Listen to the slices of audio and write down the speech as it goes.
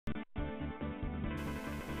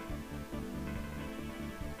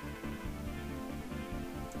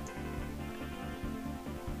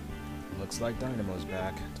Looks like Dynamo's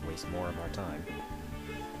back to waste more of our time.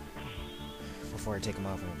 Before I take him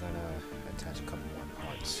off, I'm gonna attach a couple more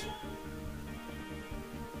parts.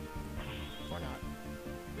 Or not.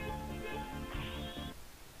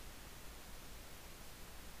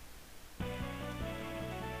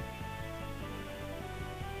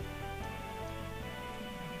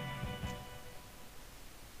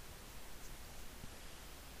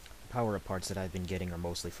 The power-up parts that I've been getting are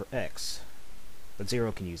mostly for X, but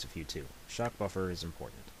Zero can use a few too. Shock Buffer is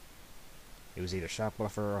important. It was either Shock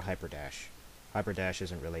Buffer or Hyperdash. Hyperdash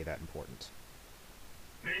isn't really that important.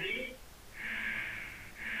 Ready?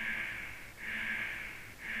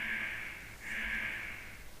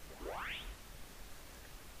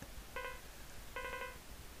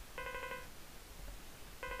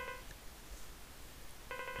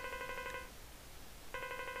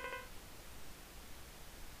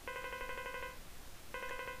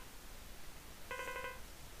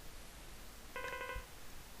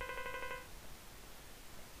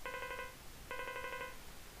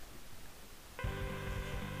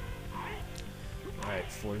 Alright,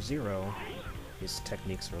 for Zero, his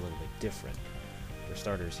techniques are a little bit different. For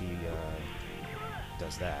starters, he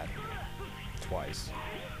does that twice,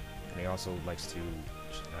 and he also likes to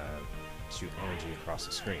shoot energy across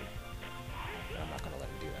the screen. And I'm not going to let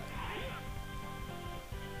him do that.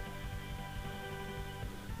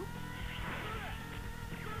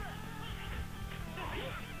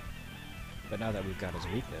 But now that we've got his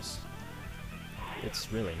weakness,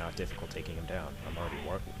 it's really not difficult taking him down. I'm already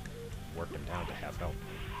worked him down to half health.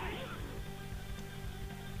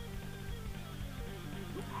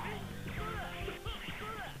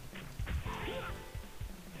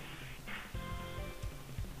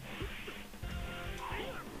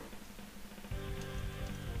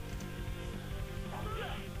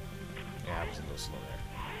 Yeah, I was a little slow there.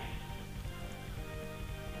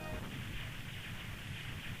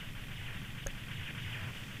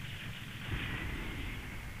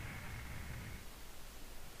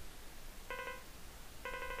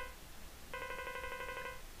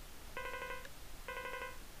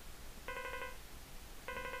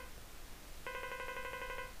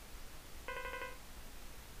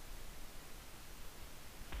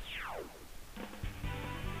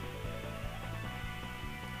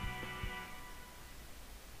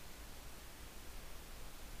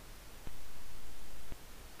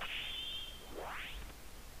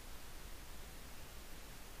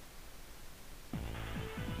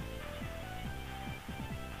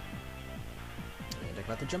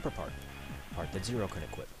 About the jumper part that Zero can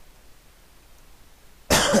equip.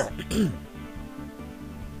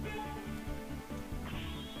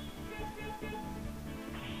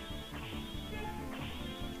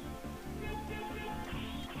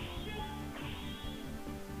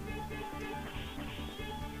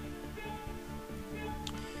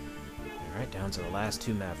 Alright, down to the last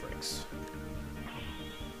two Mavericks.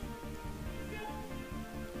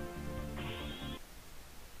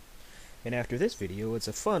 And after this video, it's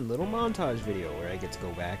a fun little montage video where I get to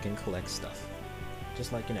go back and collect stuff.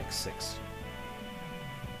 Just like in X6.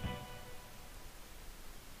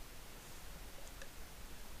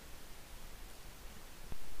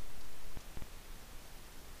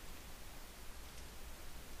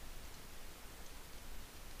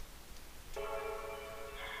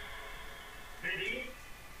 Ready?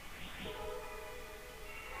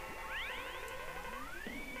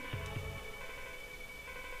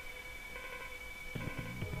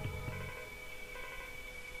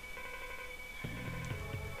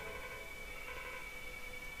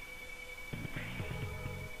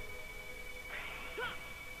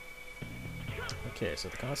 Okay, so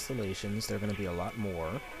the constellations, they're going to be a lot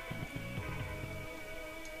more.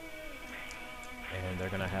 And they're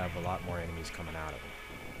going to have a lot more enemies coming out of them.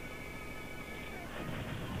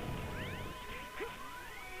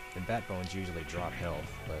 And bat bones usually drop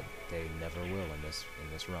health, but they never will in this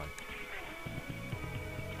run.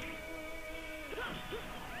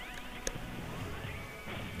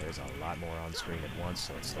 There's a lot more on screen at once,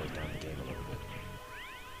 so it slows down the game a little bit.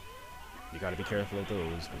 You gotta be careful of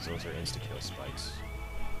those, because those are insta-kill spikes.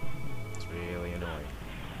 It's really annoying.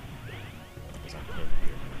 Because I'm pinned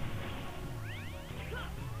here.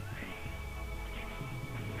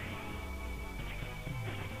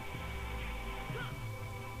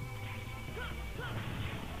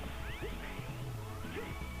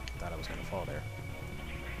 Thought I was gonna fall there.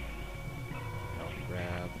 I'll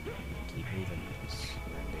grab and keep moving, because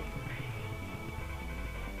we're in danger.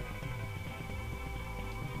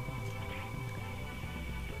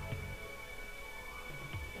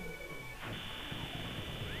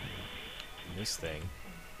 This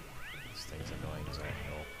thing's annoying as all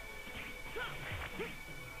hell.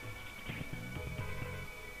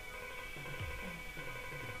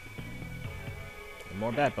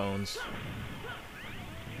 more bat bones.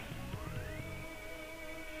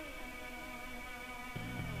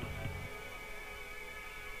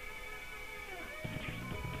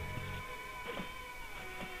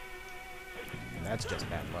 And that's just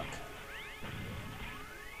bad luck.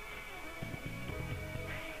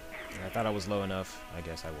 And I thought I was low enough. I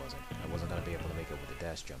guess I wasn't. I wasn't going to be able to make it with a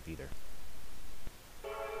dash jump either.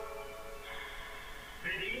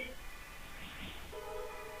 Ready?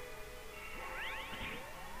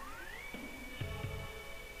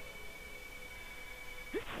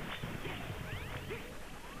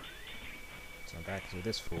 So I'm back to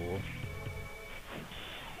this fool.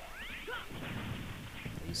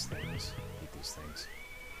 These things. Hate these things.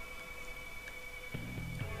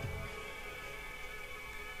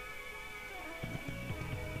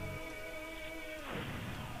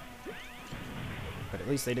 But at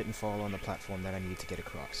least they didn't fall on the platform that I need to get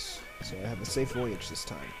across. So I have a safe voyage this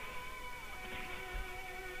time.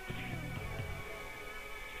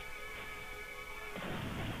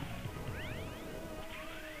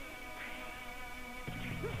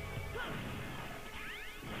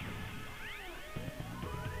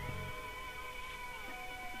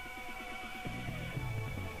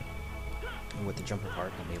 And with the jumper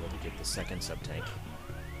part, I'm able to get the second sub-tank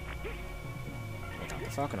without the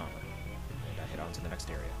Falcon armor. And I head on to the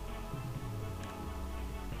next area.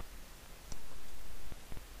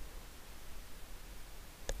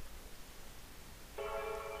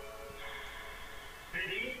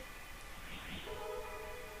 Ready?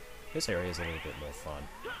 This area is a little bit more fun.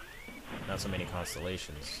 Not so many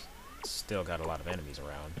constellations. Still got a lot of enemies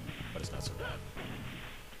around, but it's not so bad.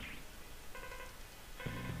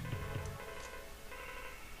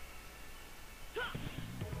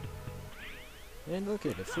 And look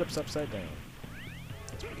at it, it flips upside down.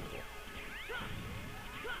 That's pretty cool.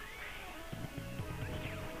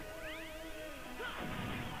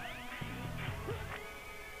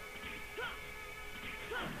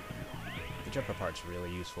 The jumper part's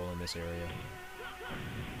really useful in this area.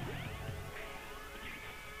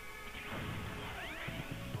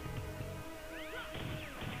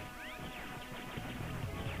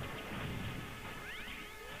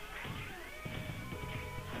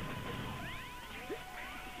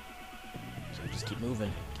 So just keep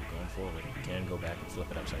moving, keep going forward. You can go back and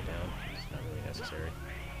flip it upside down. It's not really necessary.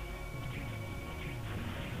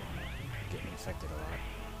 Getting infected a lot.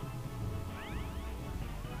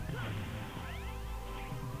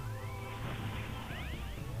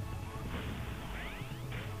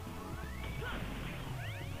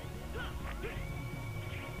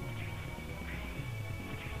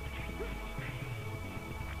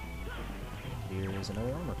 And here is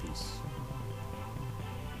another armor piece.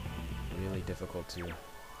 Really difficult to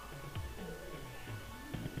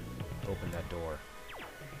open that door.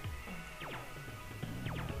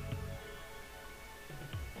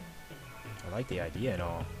 I like the idea and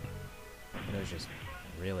all, but it was just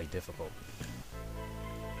really difficult.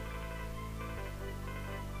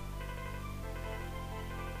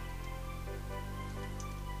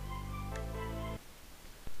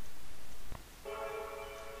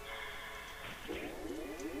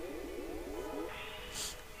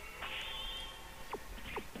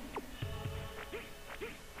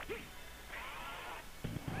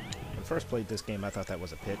 When I first played this game, I thought that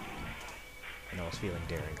was a pit, and I was feeling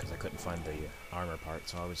daring because I couldn't find the armor part,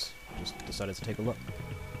 so I was just decided to take a look.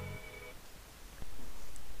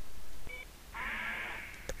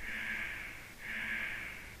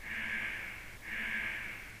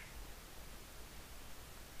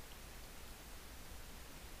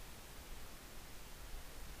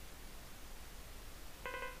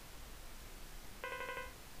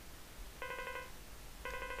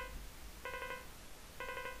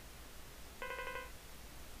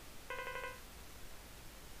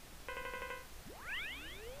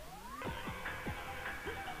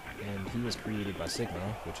 And he was created by Sigma,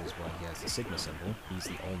 which is why he has the Sigma symbol. He's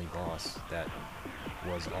the only boss that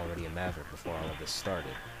was already a Maverick before all of this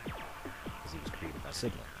started, because he was created by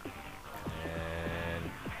Sigma.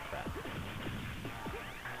 And crap.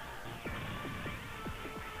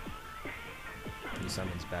 He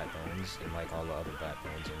summons bat bones, and like all the other bat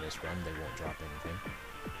bones in this run, they won't drop anything.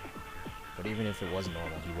 But even if it was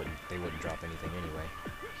normal, they wouldn't drop anything anyway,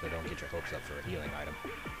 so don't get your hopes up for a healing item.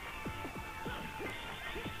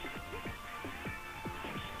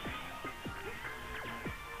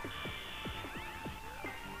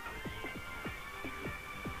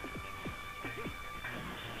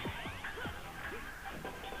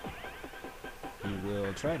 He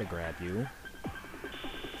will try to grab you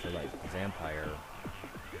for like a vampire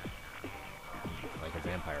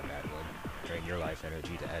bat would. drain your life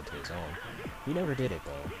energy to add to his own. He never did it,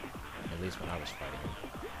 though. At least when I was fighting him.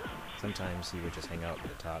 Sometimes he would just hang out at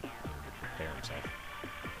the top and prepare himself.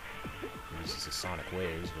 He uses his sonic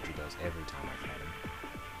waves, which he does every time I fight him.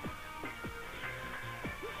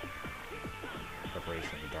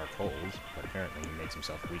 Preparation for dark holes, but apparently he makes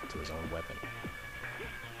himself weak to his own weapon.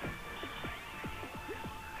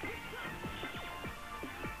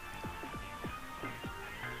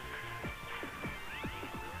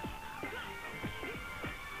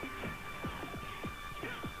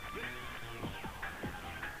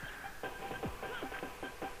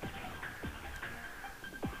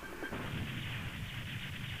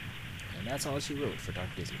 And that's all she wrote for Dark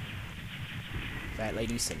Dizzy. Fat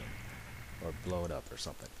lady singing. Or blow it up or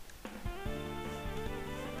something.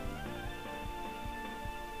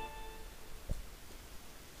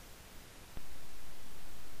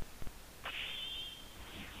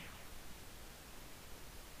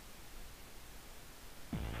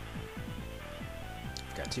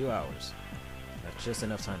 Got 2 hours. That's just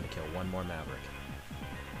enough time to kill one more Maverick.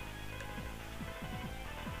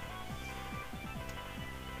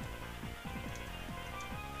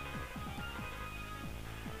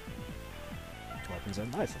 Weapons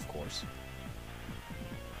and life, of course.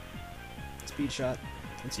 Speed shot,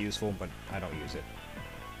 it's useful, but I don't use it.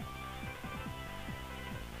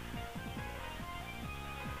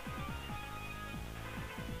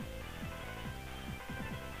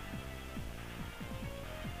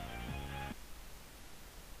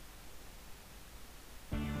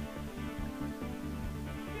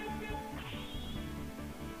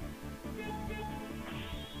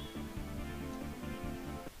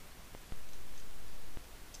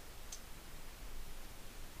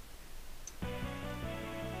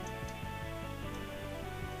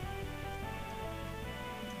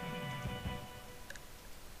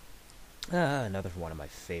 Another one of my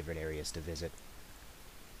favorite areas to visit.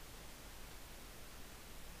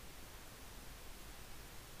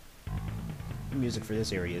 The music for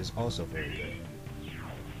this area is also very good.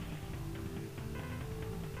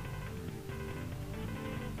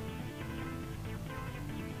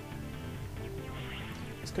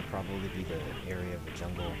 This could probably be the area of the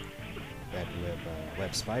jungle that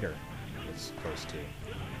Web Spider was close to.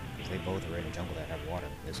 Because they both are in a jungle that have water.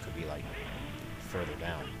 This could be like further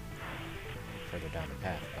down the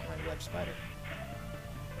path behind Web Spider.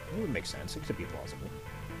 It would make sense. It could be plausible.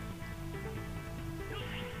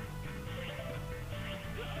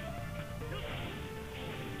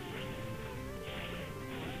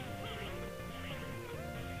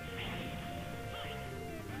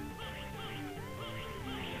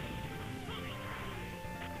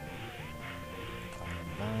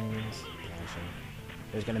 Vines, dashing.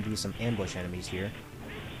 There's going to be some ambush enemies here.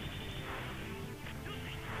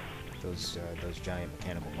 Those giant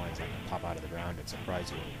mechanical vines that can pop out of the ground and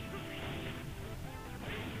surprise you.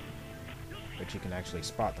 But you can actually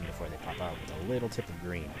spot them before they pop out with a little tip of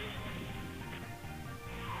green.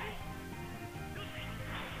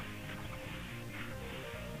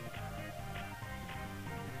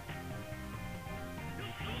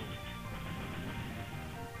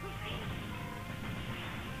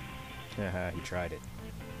 Haha, he tried it.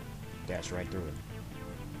 Dashed right through it.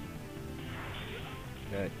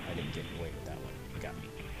 But I didn't get away with that one. It got me.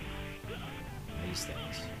 These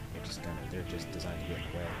things, they're just designed to get in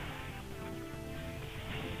the way.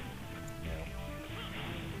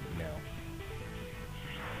 No.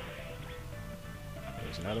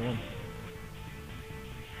 There's another one.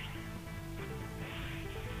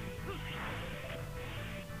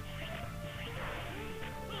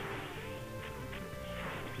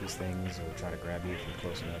 These things will try to grab you if you're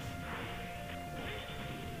close enough.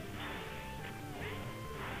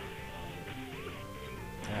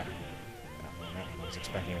 I was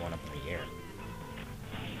expecting one up in the air.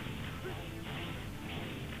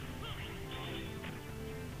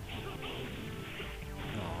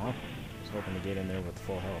 Aw, I was hoping to get in there with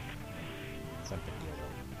full health. It's not a big deal though.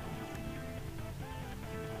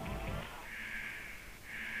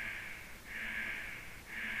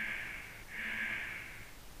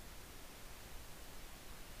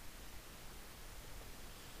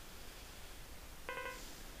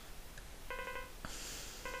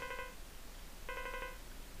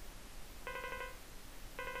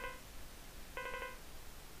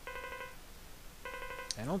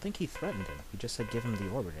 I don't think he threatened him. He just said give him the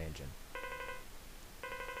orbit engine.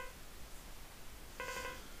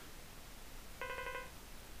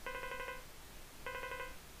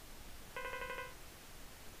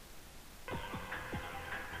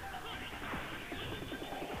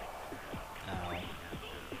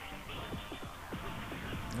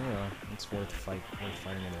 it's worth fighting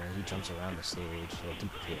in there. He jumps around the stage, he'll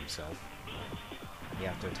duplicate himself. You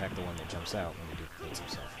have to attack the one that jumps out when he duplicates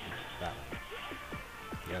himself. That one.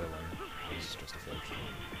 The other one is just a fake.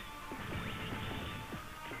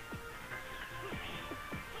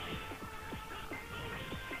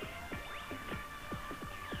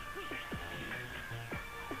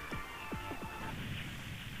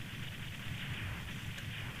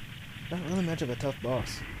 Not really much of a tough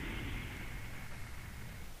boss.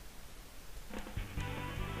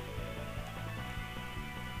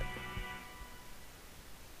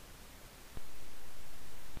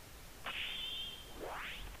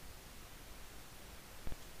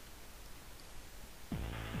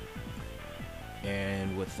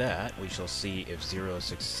 And with that, we shall see if Zero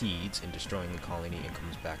succeeds in destroying the colony and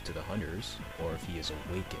comes back to the Hunters, or if he is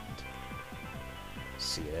awakened.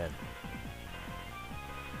 See you then.